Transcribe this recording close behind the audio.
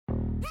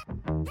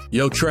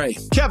Yo, Trey.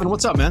 Kevin,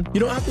 what's up, man?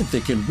 I've been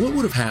thinking, what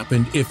would have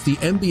happened if the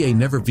NBA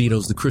never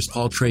vetoes the Chris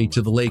Paul trade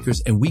to the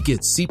Lakers and we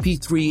get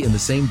CP3 in the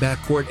same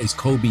backcourt as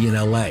Kobe in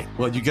LA?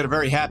 Well, you get a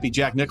very happy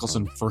Jack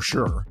Nicholson for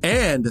sure.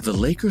 And the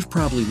Lakers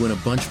probably win a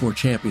bunch more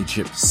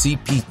championships.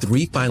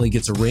 CP3 finally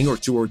gets a ring or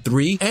two or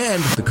three,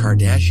 and the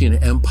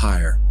Kardashian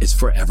empire is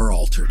forever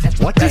altered.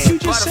 What did you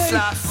just say?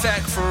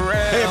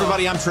 Hey,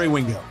 everybody, I'm Trey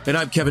Wingo. And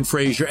I'm Kevin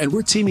Frazier, and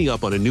we're teaming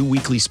up on a new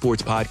weekly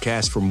sports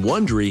podcast from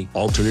Wondery,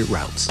 Alternate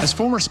Routes. As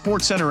former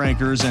Sports Center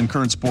anchors and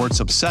current sports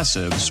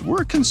obsessives,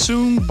 we're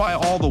consumed by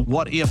all the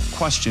what-if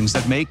questions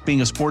that make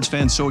being a sports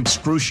fan so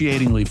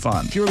excruciatingly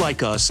fun. If you're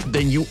like us,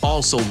 then you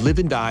also live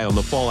and die on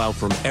the fallout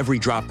from every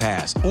drop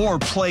pass. Or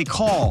play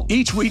call.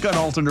 Each week on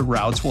Alternate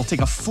Routes, we'll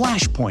take a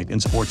flashpoint in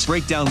sports,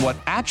 break down what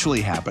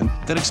actually happened,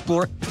 then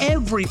explore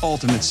every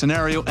alternate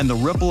scenario and the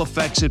ripple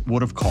effects it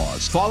would have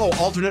caused. Follow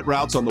Alternate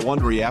Routes on the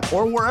Wondery app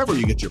or wherever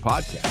you get your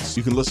podcasts.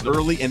 You can listen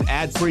early and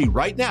ad-free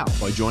right now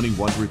by joining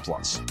Wondery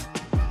Plus.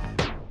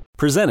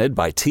 Presented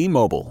by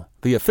T-Mobile,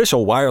 the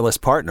official wireless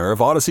partner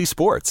of Odyssey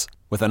Sports.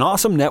 With an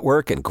awesome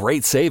network and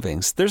great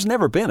savings, there's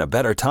never been a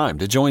better time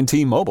to join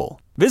T-Mobile.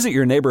 Visit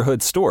your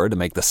neighborhood store to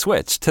make the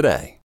switch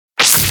today.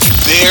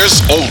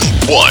 There's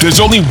only one.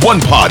 There's only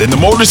one pod in the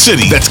Motor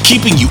City that's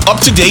keeping you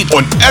up to date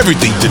on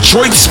everything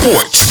Detroit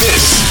sports.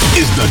 This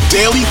is The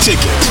Daily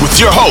Ticket with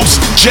your host,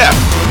 Jeff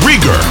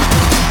Rieger.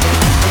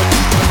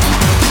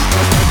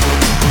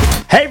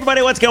 Hey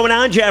everybody, what's going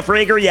on? Jeff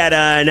Rieger, yet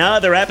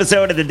another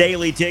episode of The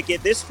Daily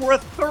Ticket. This for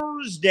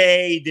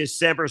Thursday,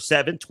 December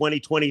 7th,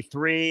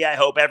 2023. I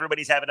hope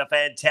everybody's having a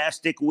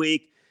fantastic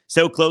week.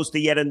 So close to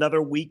yet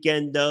another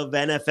weekend of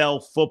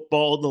NFL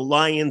football. The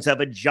Lions have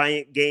a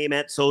giant game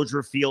at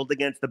Soldier Field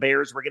against the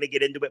Bears. We're going to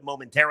get into it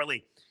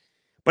momentarily.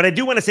 But I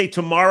do want to say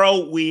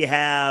tomorrow we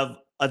have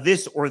a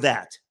this or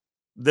that.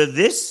 A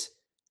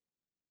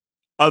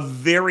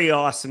very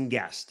awesome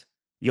guest.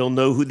 You'll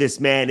know who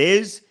this man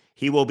is.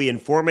 He will be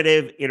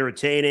informative,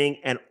 entertaining,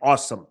 and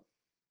awesome.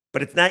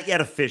 But it's not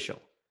yet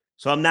official.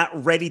 So I'm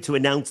not ready to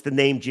announce the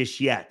name just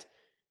yet.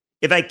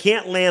 If I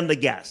can't land the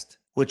guest,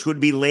 which would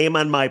be lame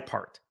on my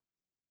part,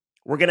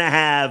 we're going to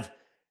have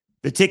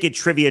the Ticket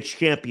Trivia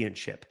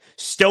Championship.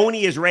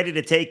 Stoney is ready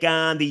to take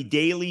on the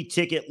Daily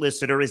Ticket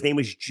listener. His name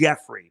is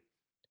Jeffrey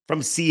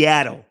from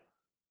Seattle,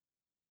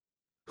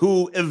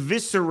 who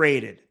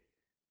eviscerated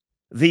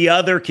the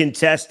other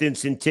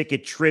contestants in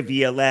Ticket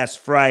Trivia last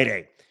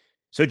Friday.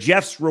 So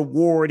Jeff's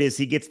reward is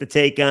he gets to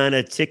take on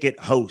a ticket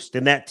host,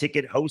 and that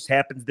ticket host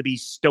happens to be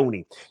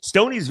Stoney.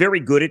 Stoney's very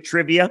good at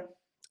trivia.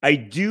 I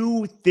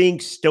do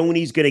think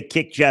Stoney's going to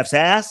kick Jeff's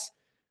ass,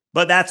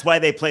 but that's why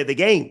they play the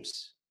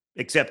games,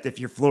 except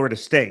if you're Florida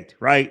State,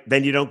 right?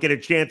 Then you don't get a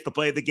chance to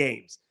play the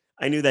games.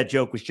 I knew that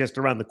joke was just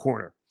around the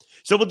corner.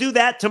 So we'll do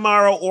that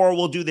tomorrow, or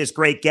we'll do this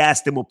great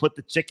guest, and we'll put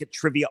the ticket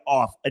trivia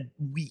off a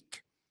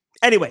week.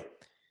 Anyway,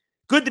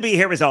 good to be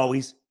here as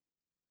always.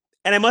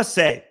 And I must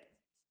say,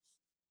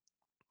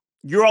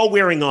 you're all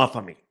wearing off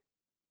on me.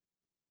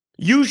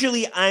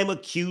 Usually I'm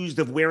accused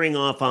of wearing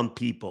off on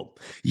people.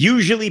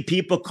 Usually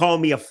people call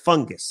me a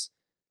fungus.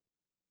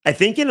 I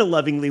think in a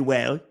lovingly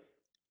way.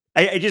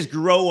 I just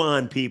grow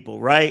on people,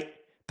 right?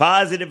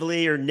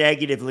 Positively or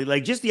negatively.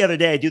 Like just the other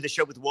day, I do the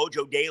show with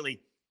Wojo Daily.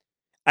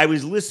 I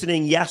was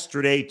listening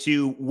yesterday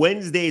to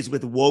Wednesdays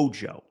with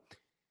Wojo,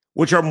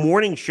 which our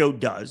morning show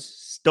does,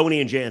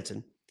 Stoney and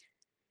Jansen.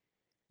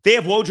 They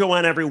have Wojo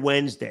on every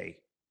Wednesday.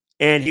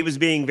 And he was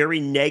being very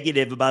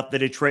negative about the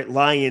Detroit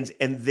Lions,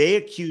 and they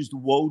accused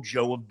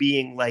Wojo of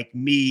being like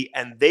me,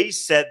 and they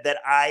said that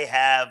I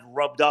have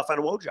rubbed off on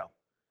Wojo,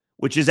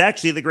 which is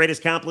actually the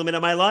greatest compliment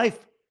of my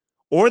life,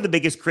 or the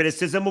biggest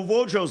criticism of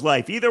Wojo's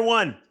life, either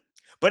one.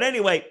 But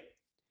anyway,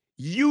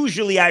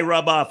 usually I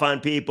rub off on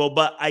people,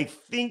 but I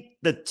think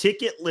the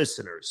ticket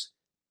listeners,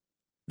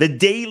 the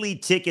Daily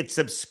Ticket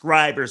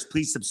subscribers,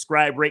 please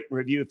subscribe, rate, and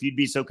review if you'd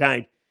be so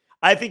kind.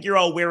 I think you're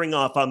all wearing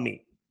off on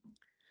me.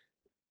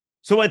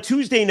 So on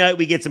Tuesday night,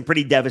 we get some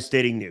pretty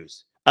devastating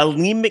news.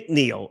 Alim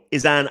McNeill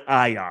is on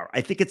IR.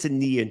 I think it's a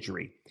knee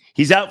injury.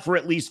 He's out for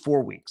at least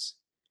 4 weeks.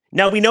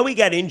 Now, we know he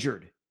got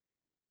injured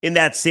in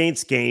that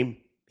Saints game.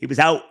 He was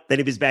out, then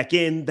he was back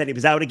in, then he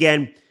was out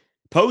again.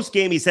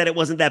 Post-game, he said it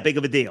wasn't that big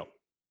of a deal.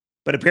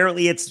 But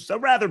apparently it's a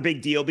rather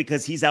big deal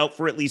because he's out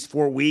for at least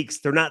 4 weeks.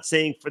 They're not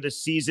saying for the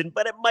season,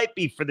 but it might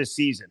be for the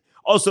season.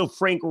 Also,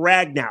 Frank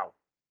Ragnow.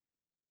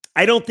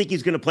 I don't think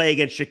he's going to play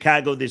against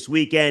Chicago this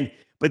weekend.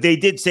 But they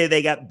did say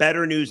they got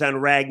better news on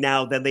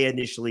Ragnow than they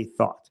initially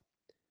thought.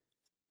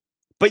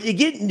 But you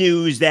get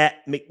news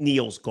that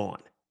McNeill's gone.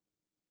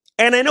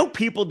 And I know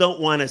people don't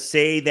want to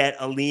say that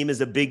Alim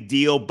is a big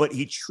deal, but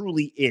he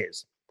truly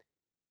is.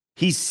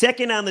 He's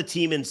second on the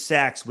team in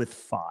sacks with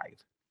 5.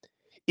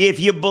 If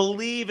you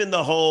believe in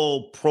the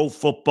whole pro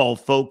football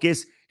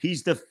focus,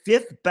 he's the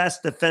 5th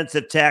best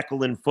defensive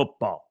tackle in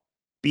football,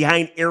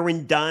 behind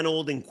Aaron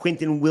Donald and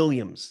Quentin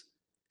Williams.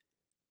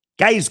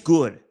 Guy's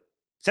good.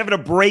 He's having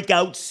a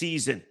breakout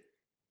season.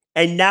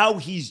 And now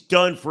he's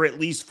done for at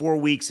least 4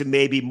 weeks and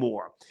maybe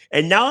more.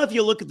 And now if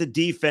you look at the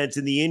defense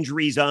and the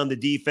injuries on the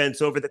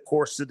defense over the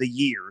course of the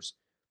years,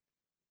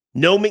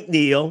 No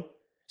McNeil.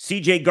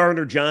 C.J.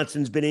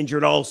 Gardner-Johnson's been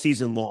injured all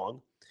season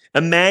long.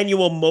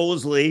 Emmanuel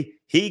Mosley,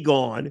 he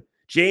gone.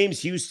 James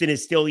Houston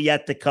is still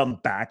yet to come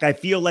back. I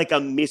feel like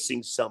I'm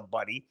missing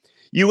somebody.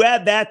 You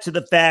add that to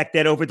the fact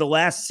that over the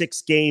last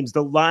 6 games,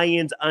 the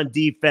Lions on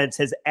defense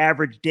has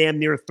averaged damn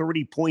near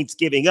 30 points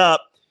giving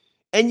up,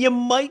 and you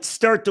might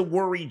start to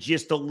worry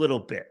just a little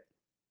bit.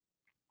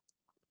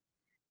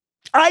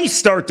 I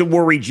start to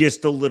worry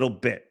just a little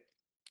bit.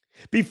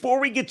 Before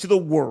we get to the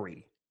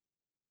worry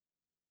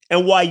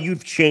and why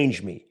you've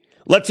changed me,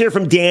 let's hear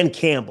from Dan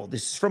Campbell.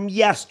 This is from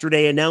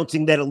yesterday,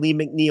 announcing that Alim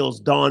McNeil's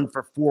gone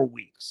for 4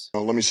 weeks.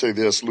 Let me say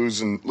this,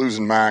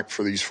 losing Mac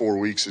for these 4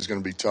 weeks is going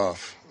to be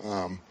tough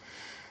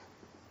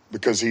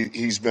because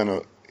he's been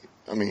a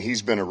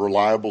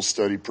reliable,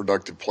 steady,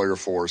 productive player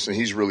for us, and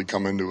he's really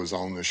come into his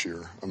own this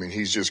year. I mean,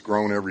 he's just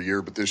grown every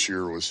year, but this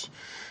year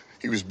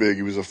he was big.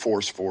 He was a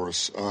force for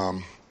us.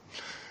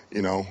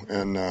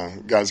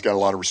 Guys got a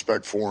lot of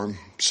respect for him.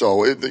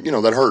 So,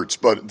 that hurts.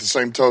 But at the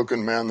same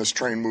token, man, this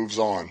train moves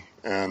on.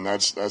 And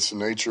that's the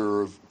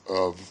nature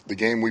of the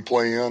game we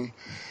play in.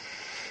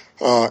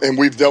 And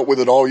we've dealt with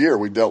it all year.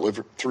 We've dealt with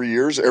it 3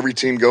 years. Every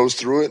team goes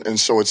through it. And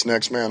so it's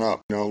next man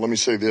up. Let me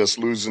say this,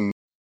 losing.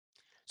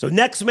 So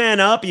next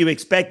man up, you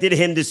expected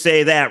him to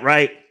say that,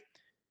 right?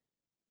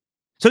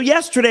 So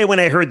yesterday when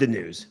I heard the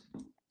news,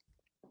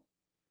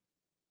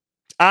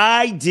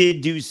 I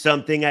did do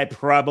something I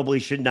probably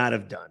should not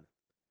have done.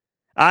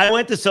 I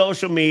went to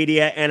social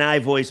media and I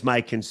voiced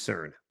my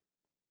concern.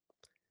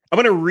 I'm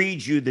going to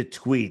read you the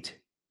tweet,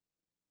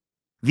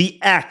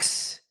 the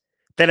X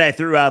that I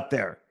threw out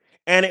there.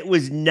 And it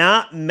was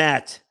not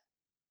met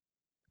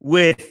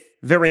with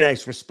very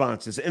nice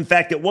responses. In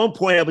fact, at one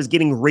point I was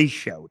getting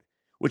ratioed,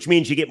 which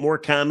means you get more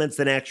comments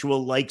than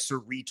actual likes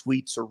or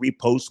retweets or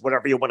reposts,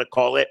 whatever you want to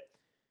call it.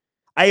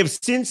 I have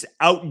since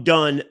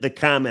outdone the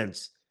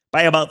comments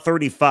by about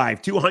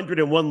 35,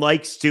 201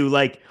 likes to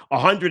like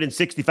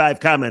 165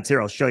 comments.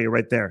 Here, I'll show you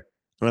right there.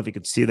 I don't know if you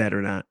can see that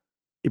or not.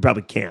 You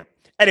probably can't.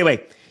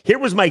 Anyway, here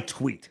was my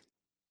tweet.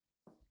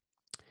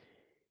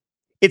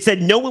 It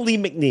said, no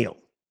Alim McNeil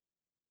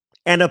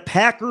and a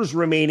Packers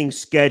remaining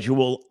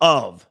schedule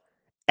of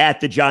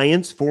at the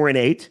Giants,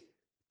 4-8,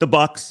 the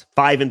Bucks,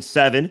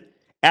 5-7,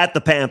 at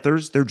the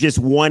Panthers, they're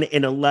just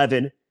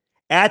 1-11,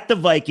 at the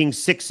Vikings,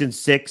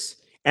 6-6,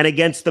 and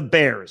against the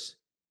Bears,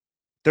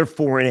 they're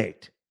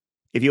 4-8.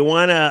 If you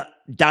want to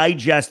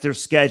digest their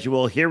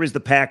schedule, here is the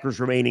Packers'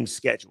 remaining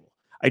schedule.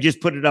 I just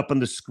put it up on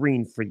the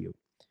screen for you.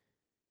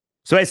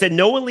 So I said,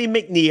 no Alim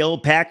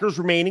McNeil, Packers'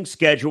 remaining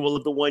schedule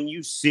of the one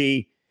you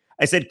see.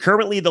 I said,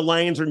 currently the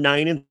Lions are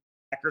 9-,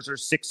 Packers are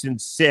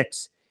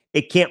 6-6.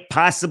 It can't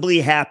possibly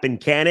happen,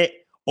 can it?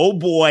 Oh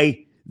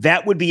boy,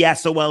 that would be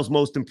SOL's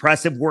most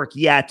impressive work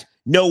yet.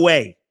 No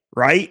way,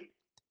 right?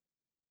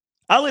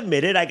 I'll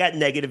admit it, I got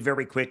negative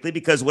very quickly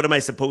because what am I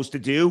supposed to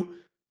do?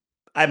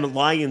 I'm a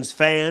Lions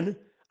fan.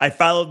 I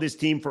followed this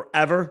team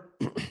forever.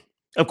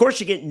 Of course,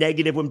 you get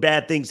negative when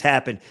bad things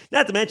happen.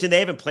 Not to mention they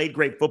haven't played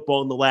great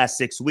football in the last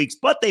 6 weeks,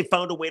 but they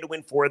found a way to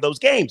win 4 of those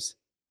games.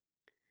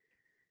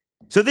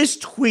 So this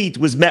tweet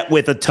was met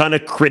with a ton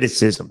of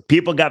criticism.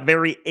 People got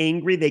very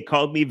angry. They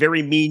called me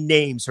very mean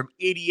names, from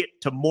idiot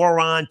to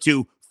moron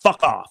to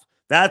fuck off.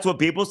 That's what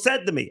people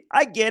said to me.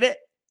 I get it.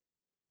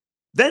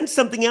 Then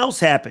something else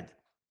happened.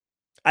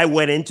 I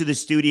went into the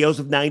studios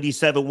of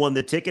 97.1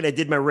 The Ticket. I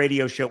did my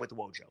radio show with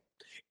Wojo.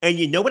 And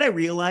you know what I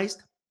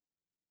realized?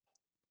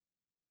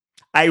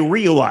 I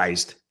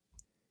realized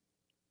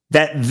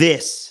that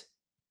this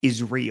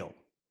is real.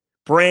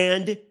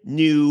 Brand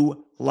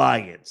new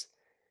Lions.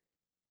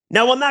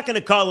 Now, I'm not going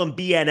to call them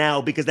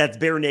BNL because that's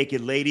Bare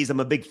Naked Ladies. I'm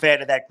a big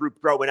fan of that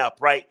group growing up,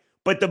 right?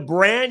 But the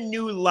brand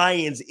new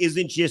Lions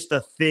isn't just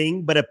a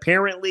thing, but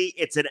apparently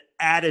it's an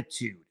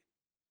attitude.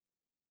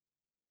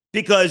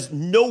 Because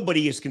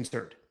nobody is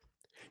concerned.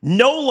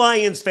 No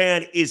Lions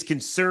fan is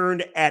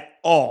concerned at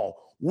all.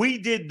 We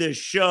did the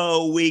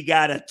show. We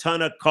got a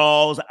ton of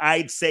calls.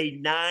 I'd say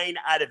 9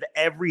 out of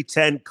every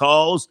 10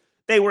 calls,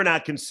 they were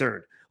not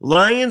concerned.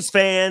 Lions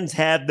fans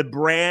have the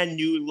brand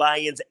new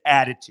Lions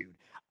attitude.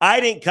 I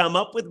didn't come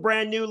up with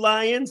brand new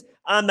Lions.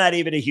 I'm not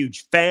even a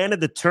huge fan of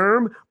the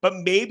term, but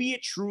maybe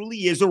it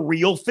truly is a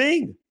real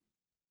thing.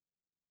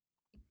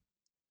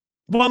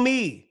 Well,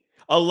 me,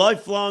 a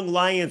lifelong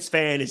Lions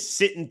fan, is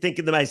sitting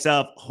thinking to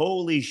myself,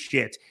 holy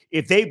shit,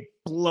 if they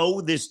blow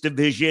this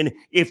division,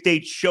 if they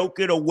choke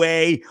it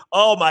away,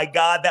 oh my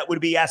God, that would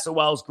be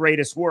SOL's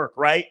greatest work,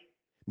 right?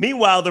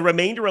 Meanwhile, the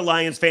remainder of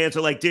Lions fans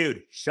are like,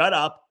 dude, shut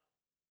up.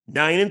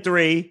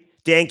 9-3.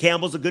 Dan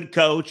Campbell's a good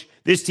coach.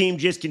 This team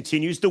just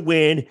continues to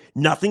win.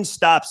 Nothing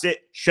stops it.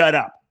 Shut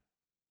up.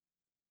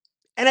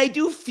 And I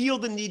do feel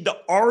the need to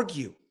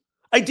argue.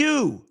 I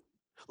do.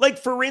 Like,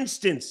 for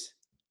instance,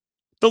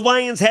 the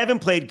Lions haven't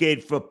played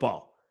great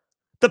football.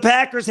 The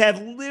Packers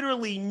have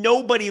literally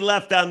nobody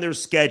left on their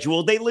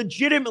schedule. They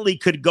legitimately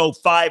could go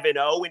 5-0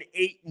 and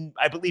 8, and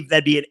I believe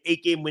that'd be an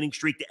 8-game winning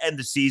streak to end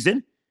the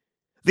season.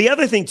 The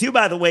other thing, too,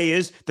 by the way,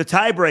 is the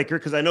tiebreaker,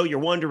 because I know you're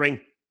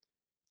wondering,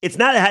 It's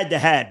not a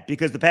head-to-head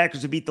because the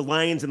Packers have beat the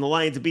Lions and the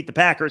Lions have beat the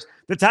Packers.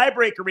 The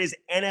tiebreaker is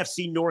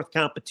NFC North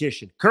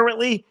competition.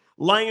 Currently,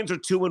 Lions are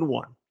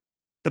 2-1.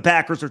 The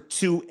Packers are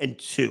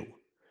 2-2.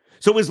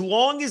 So as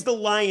long as the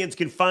Lions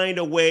can find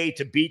a way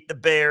to beat the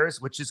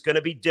Bears, which is going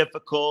to be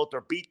difficult,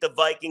 or beat the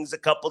Vikings a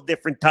couple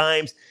different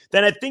times,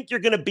 then I think you're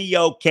going to be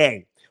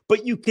okay.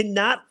 But you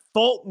cannot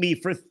fault me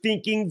for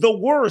thinking the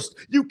worst.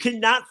 You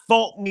cannot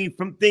fault me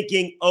from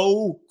thinking,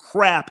 oh,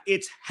 crap,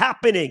 it's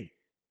happening.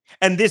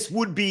 And this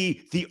would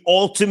be the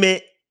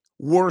ultimate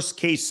worst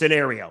case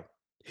scenario.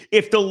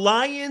 If the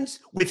Lions,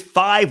 with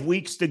 5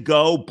 weeks to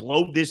go,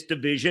 blow this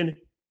division,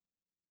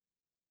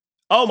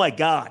 oh my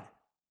God,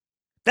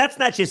 that's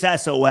not just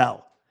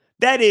SOL.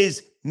 That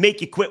is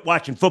make you quit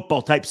watching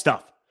football type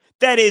stuff.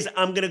 That is,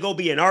 I'm going to go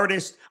be an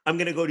artist. I'm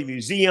going to go to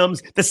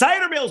museums. The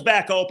cider mill's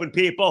back open,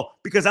 people,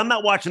 because I'm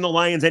not watching the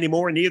Lions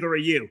anymore, and neither are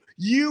you.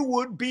 You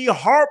would be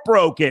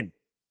heartbroken.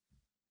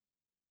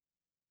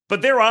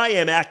 But there I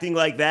am acting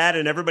like that,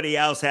 and everybody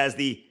else has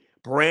the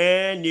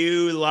brand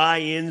new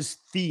Lions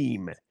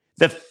theme,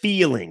 the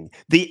feeling,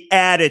 the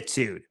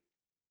attitude.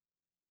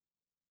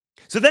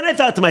 So then I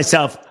thought to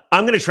myself,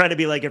 I'm going to try to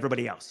be like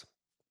everybody else.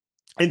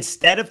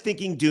 Instead of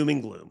thinking doom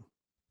and gloom,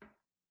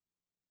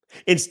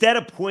 instead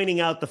of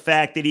pointing out the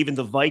fact that even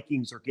the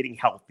Vikings are getting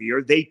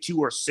healthier, they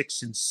too are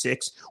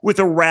 6-6 with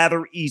a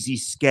rather easy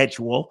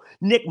schedule.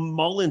 Nick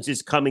Mullins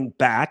is coming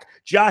back.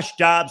 Josh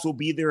Dobbs will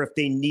be there if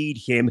they need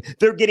him.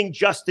 They're getting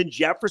Justin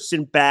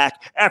Jefferson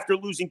back after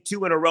losing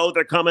 2 in a row.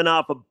 They're coming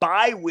off a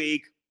bye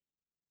week.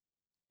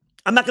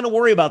 I'm not going to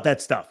worry about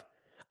that stuff.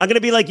 I'm going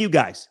to be like you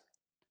guys.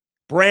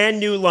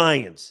 Brand new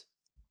Lions.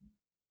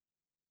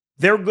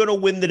 They're going to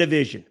win the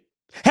division.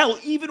 Hell,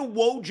 even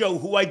Wojo,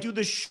 who I do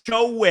the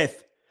show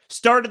with,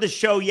 started the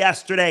show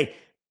yesterday.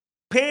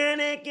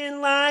 Panic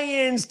in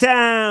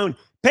Lionstown.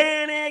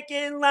 Panic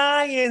in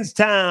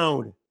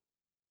Lionstown.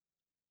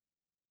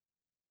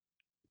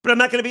 But I'm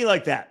not going to be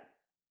like that.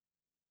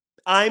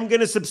 I'm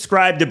going to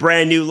subscribe to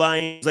Brand New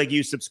Lions like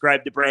you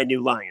subscribe to Brand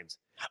New Lions.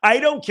 I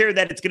don't care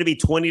that it's going to be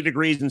 20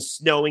 degrees and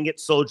snowing at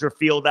Soldier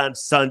Field on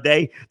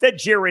Sunday, that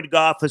Jared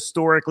Goff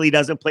historically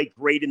doesn't play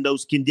great in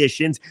those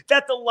conditions,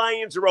 that the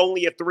Lions are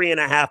only a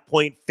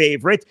 3.5-point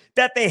favorite,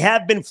 that they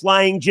have been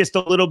flying just a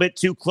little bit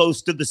too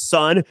close to the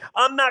sun.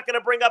 I'm not going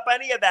to bring up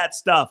any of that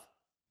stuff.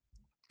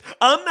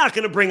 I'm not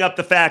going to bring up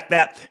the fact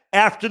that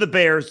after the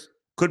Bears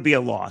could be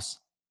a loss,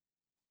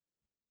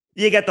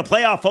 you got the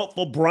playoff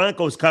hopeful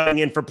Broncos coming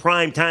in for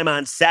prime time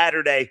on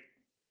Saturday.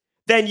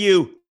 Then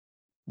you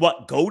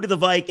go to the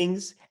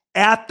Vikings,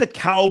 at the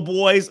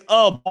Cowboys,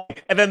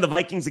 and then the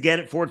Vikings again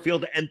at Ford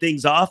Field to end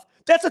things off.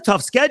 That's a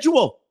tough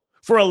schedule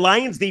for a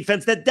Lions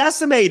defense that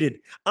decimated.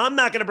 I'm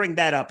not going to bring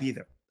that up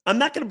either. I'm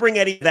not going to bring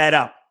any of that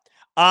up.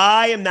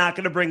 I am not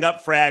going to bring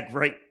up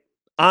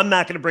I'm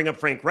not going to bring up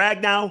Frank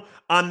Ragnow.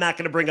 I'm not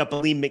going to bring up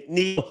Aleem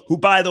McNeil, who,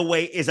 by the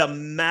way, is a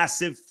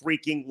massive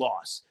freaking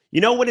loss.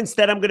 You know what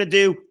instead I'm going to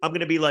do? I'm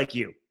going to be like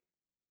you.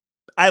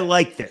 I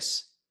like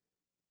this.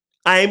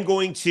 I am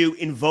going to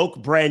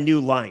invoke Brand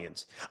New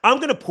Lions. I'm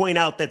going to point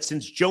out that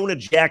since Jonah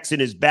Jackson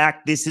is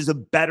back, this is a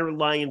better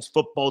Lions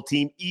football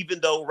team,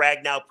 even though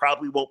Ragnow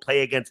probably won't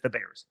play against the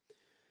Bears.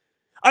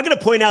 I'm going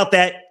to point out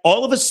that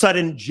all of a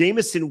sudden,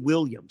 Jameson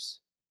Williams,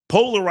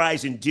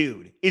 polarizing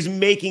dude, is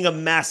making a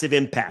massive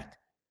impact.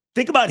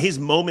 Think about his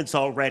moments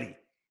already.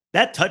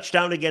 That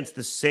touchdown against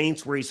the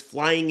Saints where he's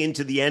flying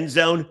into the end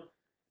zone,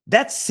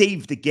 that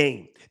saved the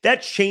game.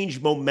 That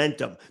changed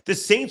momentum. The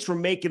Saints were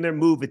making their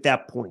move at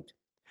that point.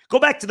 Go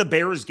back to the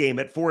Bears game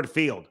at Ford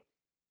Field.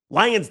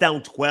 Lions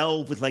down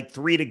 12 with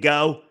 3 to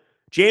go.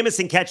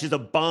 Jameson catches a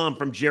bomb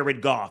from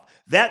Jared Goff.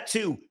 That,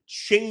 too,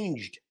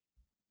 changed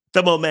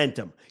the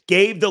momentum.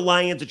 Gave the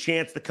Lions a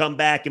chance to come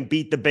back and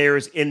beat the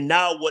Bears in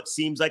now what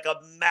seems like a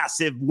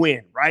massive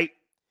win, right?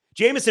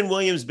 Jameson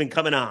Williams has been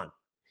coming on.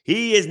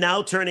 He is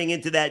now turning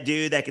into that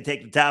dude that can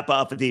take the top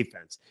off of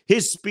defense.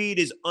 His speed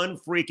is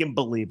unfreaking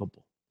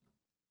believable.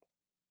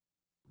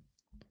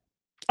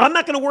 I'm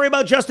not going to worry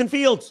about Justin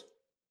Fields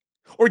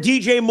or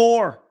DJ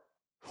Moore,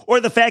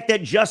 or the fact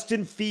that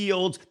Justin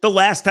Fields, the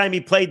last time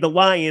he played the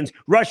Lions,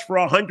 rushed for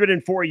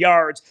 104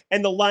 yards,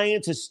 and the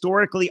Lions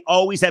historically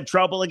always have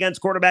trouble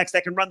against quarterbacks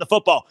that can run the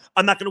football.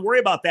 I'm not going to worry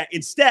about that.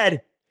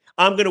 Instead,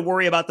 I'm going to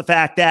worry about the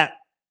fact that,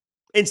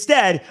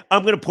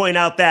 I'm going to point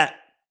out that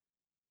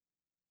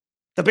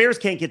the Bears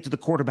can't get to the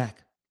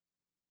quarterback.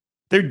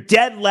 They're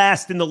dead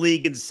last in the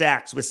league in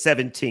sacks with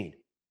 17.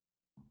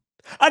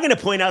 I'm going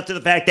to point out to the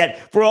fact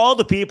that for all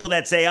the people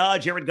that say,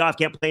 Jared Goff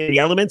can't play in the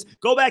elements,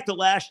 go back to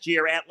last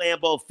year at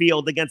Lambeau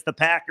Field against the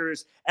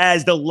Packers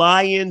as the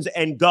Lions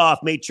and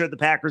Goff made sure the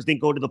Packers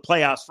didn't go to the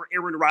playoffs for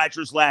Aaron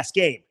Rodgers' last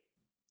game.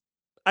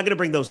 I'm going to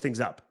bring those things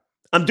up.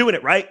 I'm doing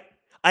it, right?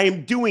 I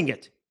am doing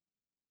it.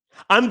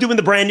 I'm doing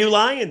the Brand New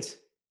Lions.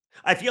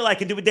 I feel I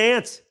can do a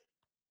dance.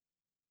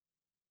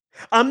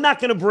 I'm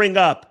not going to bring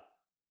up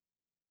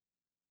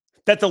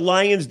that the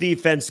Lions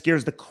defense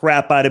scares the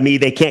crap out of me.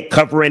 They can't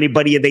cover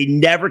anybody, and they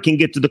never can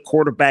get to the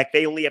quarterback.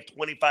 They only have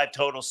 25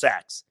 total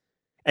sacks.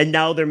 And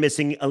now they're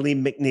missing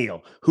Aleem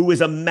McNeil, who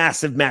is a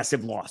massive,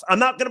 massive loss. I'm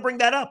not going to bring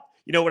that up.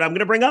 You know what I'm going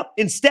to bring up?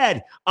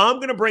 Instead, I'm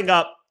going to bring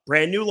up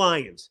brand new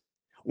Lions.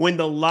 When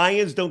the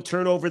Lions don't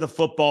turn over the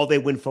football, they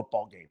win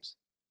football games.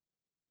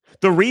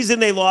 The reason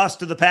they lost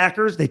to the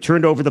Packers, they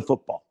turned over the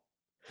football.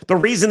 The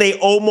reason they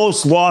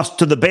almost lost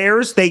to the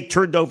Bears, they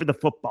turned over the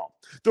football.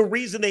 The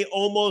reason they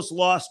almost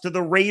lost to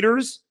the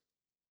Raiders,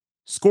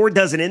 score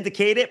doesn't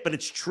indicate it, but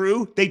it's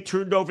true, they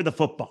turned over the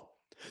football.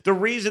 The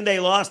reason they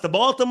lost to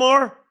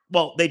Baltimore,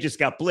 well, they just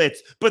got blitzed,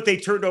 but they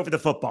turned over the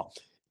football.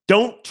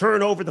 Don't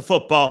turn over the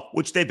football,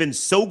 which they've been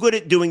so good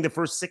at doing the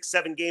first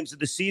 6-7 games of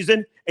the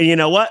season. And you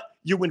know what?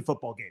 You win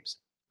football games.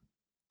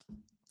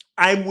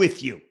 I'm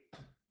with you.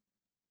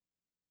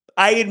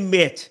 I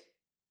admit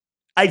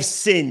I've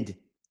sinned.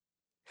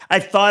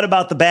 I've thought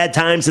about the bad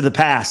times of the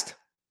past.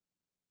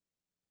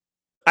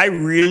 I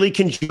really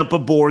can jump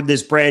aboard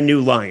this brand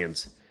new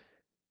Lions.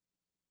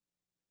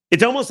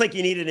 It's almost like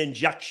you need an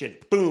injection.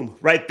 Boom,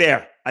 right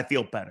there. I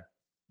feel better.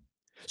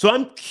 So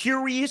I'm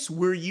curious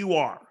where you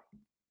are.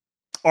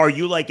 Are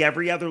you like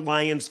every other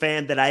Lions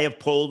fan that I have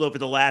pulled over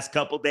the last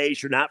couple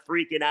days? You're not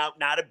freaking out,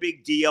 not a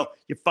big deal.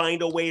 You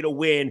find a way to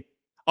win.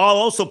 I'll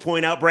also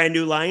point out brand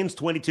new Lions,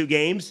 22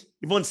 games.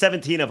 You've won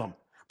 17 of them.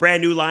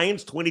 Brand new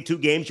Lions, 22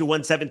 games. You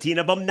won 17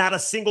 of them. Not a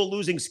single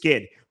losing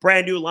skid.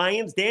 Brand new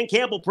Lions, Dan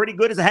Campbell, pretty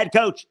good as a head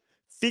coach.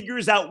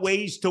 Figures out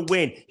ways to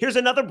win. Here's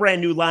another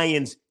brand new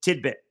Lions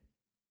tidbit.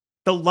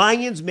 The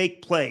Lions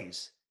make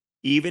plays,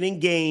 even in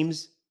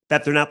games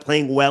that they're not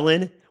playing well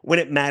in, when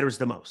it matters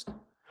the most.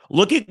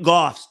 Look at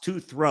Goff's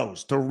 2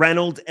 throws to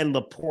Reynolds and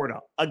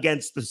Laporta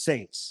against the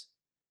Saints.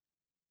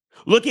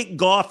 Look at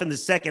Goff in the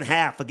second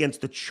half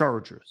against the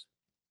Chargers.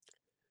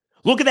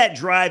 Look at that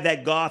drive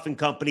that Goff and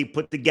company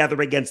put together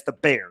against the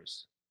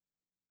Bears.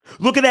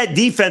 Look at that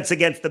defense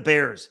against the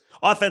Bears.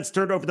 Offense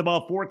turned over the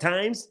ball 4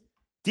 times.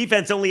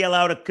 Defense only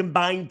allowed a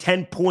combined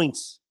 10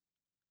 points.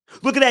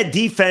 Look at that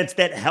defense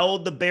that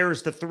held the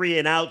Bears to 3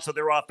 and out so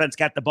their offense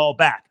got the ball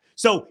back.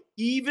 So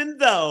even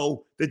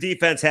though the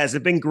defense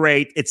hasn't been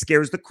great, it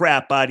scares the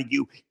crap out of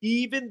you.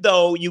 Even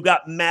though you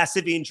got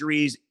massive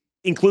injuries,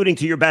 including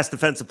to your best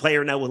defensive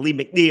player now with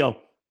Aleem McNeil,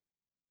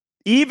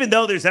 even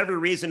though there's every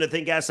reason to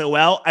think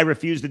SOL, I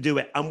refuse to do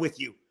it. I'm with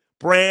you.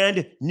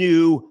 Brand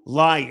new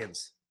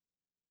Lions.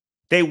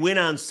 They win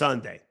on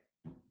Sunday.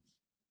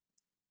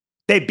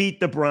 They beat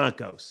the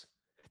Broncos.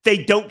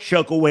 They don't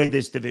choke away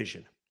this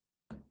division.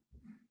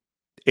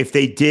 If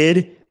they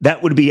did,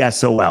 that would be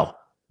SOL.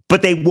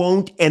 But they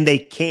won't and they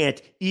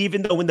can't,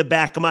 even though in the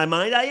back of my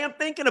mind, I am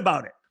thinking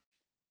about it.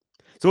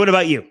 So what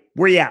about you?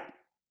 Where you at?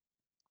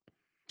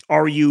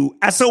 Are you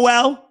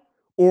SOL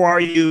or are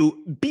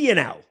you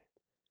B&L?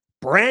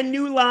 Brand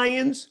new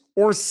Lions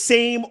or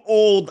same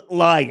old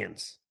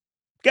Lions?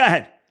 Go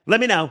ahead.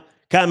 Let me know.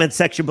 Comment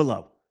section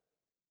below.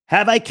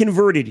 Have I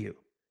converted you?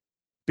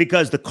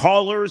 Because the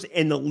callers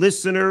and the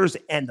listeners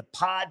and the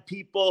pod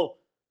people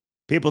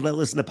that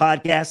listen to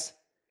podcasts,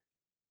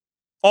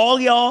 all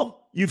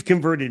y'all, you've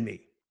converted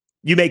me.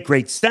 You make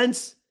great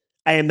sense.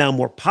 I am now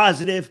more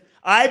positive.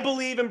 I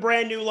believe in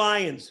brand new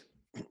Lions.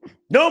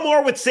 No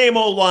more with same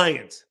old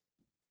Lions.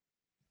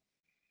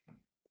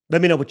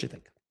 Let me know what you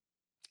think.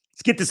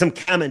 Let's get to some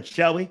comments,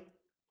 shall we?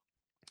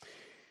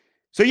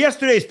 So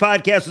yesterday's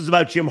podcast was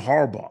about Jim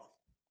Harbaugh.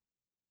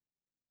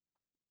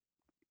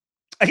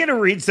 I got to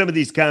read some of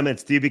these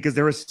comments to you because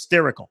they're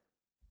hysterical.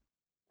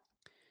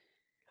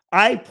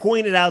 I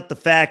pointed out the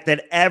fact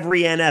that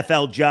every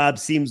NFL job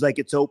seems like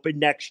it's open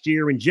next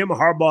year, and Jim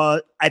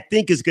Harbaugh, I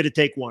think, is going to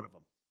take one of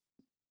them.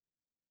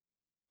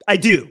 I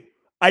do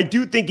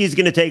think he's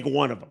going to take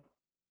one of them.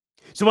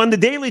 So on the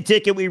Daily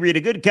Ticket, we read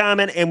a good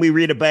comment and we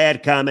read a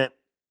bad comment.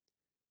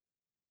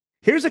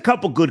 Here's a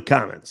couple good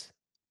comments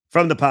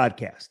from the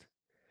podcast.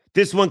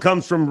 This one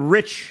comes from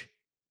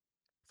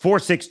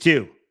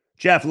Rich462.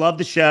 Jeff, love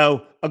the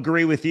show.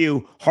 Agree with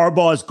you.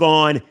 Harbaugh's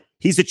gone.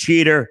 He's a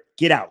cheater.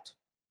 Get out.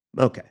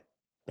 Okay.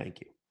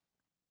 Thank you.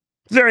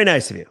 Very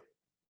nice of you.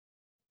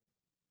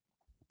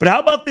 But how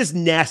about this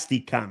nasty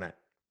comment?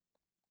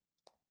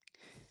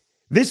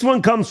 This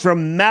one comes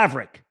from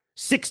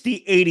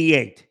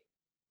Maverick6088.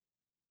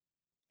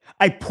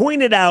 I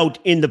pointed out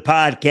in the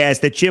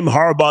podcast that Jim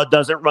Harbaugh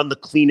doesn't run the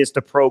cleanest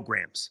of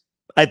programs.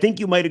 I think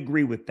you might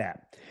agree with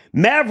that.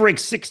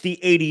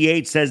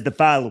 Maverick6088 says the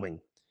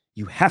following.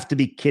 You have to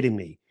be kidding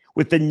me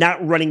with the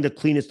not running the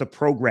cleanest of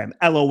program.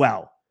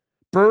 LOL.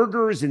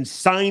 Burgers and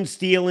sign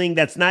stealing,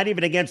 that's not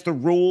even against the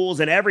rules,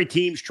 and every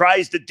team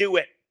tries to do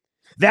it.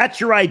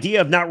 That's your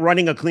idea of not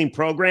running a clean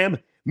program?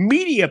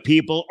 Media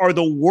people are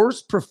the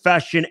worst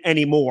profession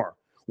anymore.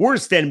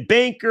 Worse than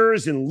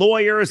bankers and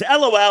lawyers.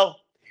 LOL.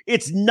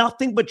 It's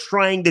nothing but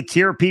trying to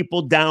tear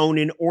people down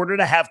in order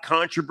to have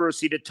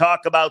controversy to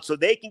talk about so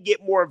they can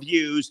get more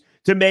views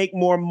to make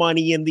more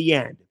money in the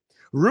end.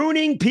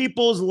 Ruining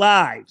people's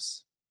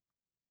lives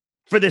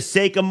for the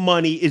sake of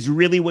money is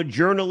really what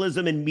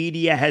journalism and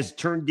media has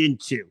turned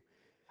into.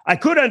 I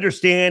could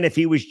understand if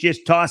he was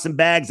just tossing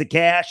bags of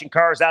cash and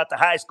cars out to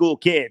high school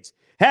kids,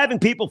 having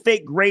people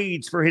fake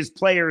grades for his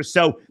players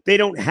so they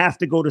don't have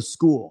to go to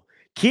school,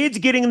 Kids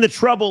getting into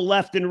trouble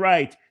left and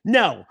right.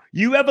 No,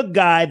 you have a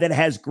guy that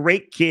has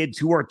great kids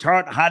who are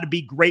taught how to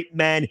be great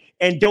men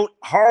and don't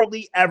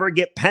hardly ever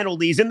get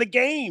penalties in the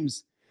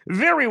games.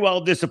 Very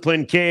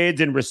well-disciplined kids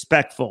and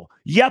respectful.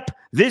 Yep,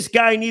 this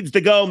guy needs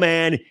to go,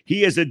 man.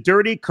 He is a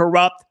dirty,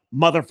 corrupt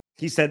mother.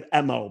 He said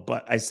M.O.,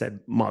 but I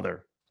said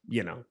mother,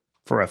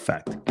 for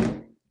effect.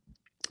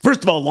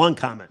 First of all, long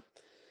comment.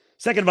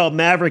 Second of all,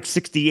 Maverick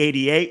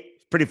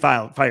 6088, pretty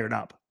fired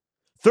up.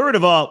 Third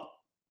of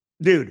all,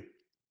 dude,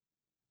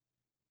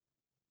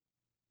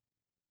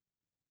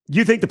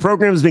 you think the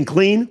program has been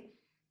clean?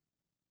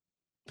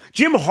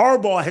 Jim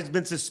Harbaugh has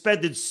been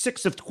suspended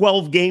 6 of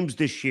 12 games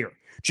this year.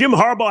 Jim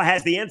Harbaugh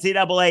has the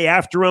NCAA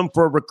after him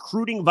for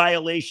recruiting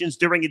violations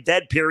during a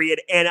dead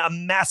period and a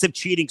massive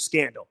cheating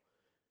scandal.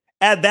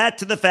 Add that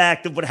to the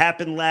fact of what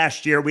happened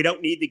last year. We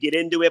don't need to get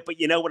into it, but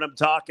you know what I'm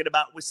talking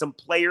about with some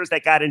players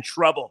that got in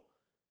trouble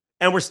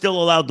and were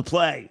still allowed to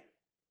play.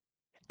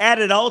 Add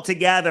it all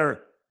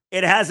together,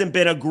 it hasn't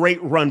been a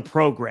great run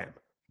program.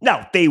 Now,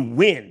 if they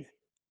win,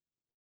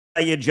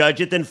 how you judge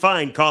it, then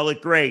fine, call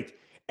it great.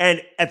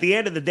 And at the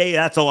end of the day,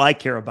 that's all I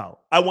care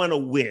about. I want to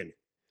win.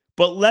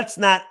 But let's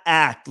not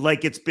act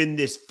like it's been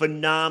this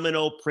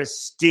phenomenal,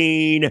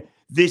 pristine,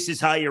 this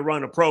is how you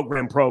run a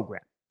program,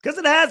 because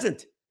it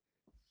hasn't.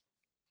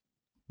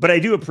 But I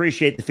do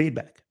appreciate the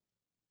feedback.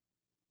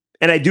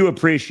 And I do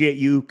appreciate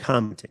you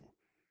commenting.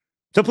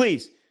 So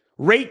please,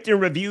 rate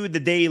and review the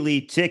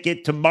Daily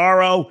Ticket.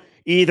 Tomorrow,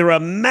 either a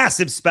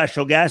massive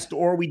special guest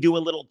or we do a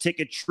little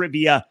ticket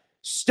trivia.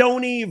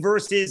 Stoney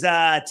versus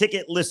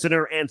ticket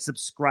listener and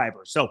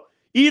subscriber. So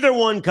either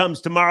one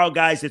comes tomorrow,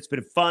 guys. It's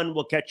been fun.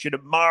 We'll catch you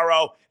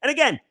tomorrow. And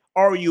again,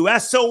 are you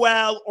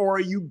SOL or are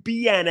you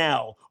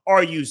BNL?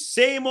 Are you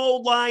same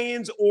old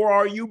Lions or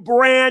are you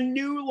brand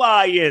new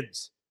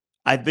Lions?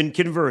 I've been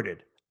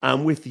converted.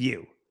 I'm with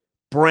you.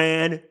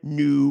 Brand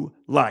new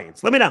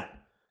Lions. Let me know.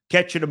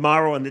 Catch you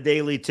tomorrow on the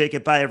Daily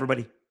Ticket. Bye,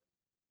 everybody.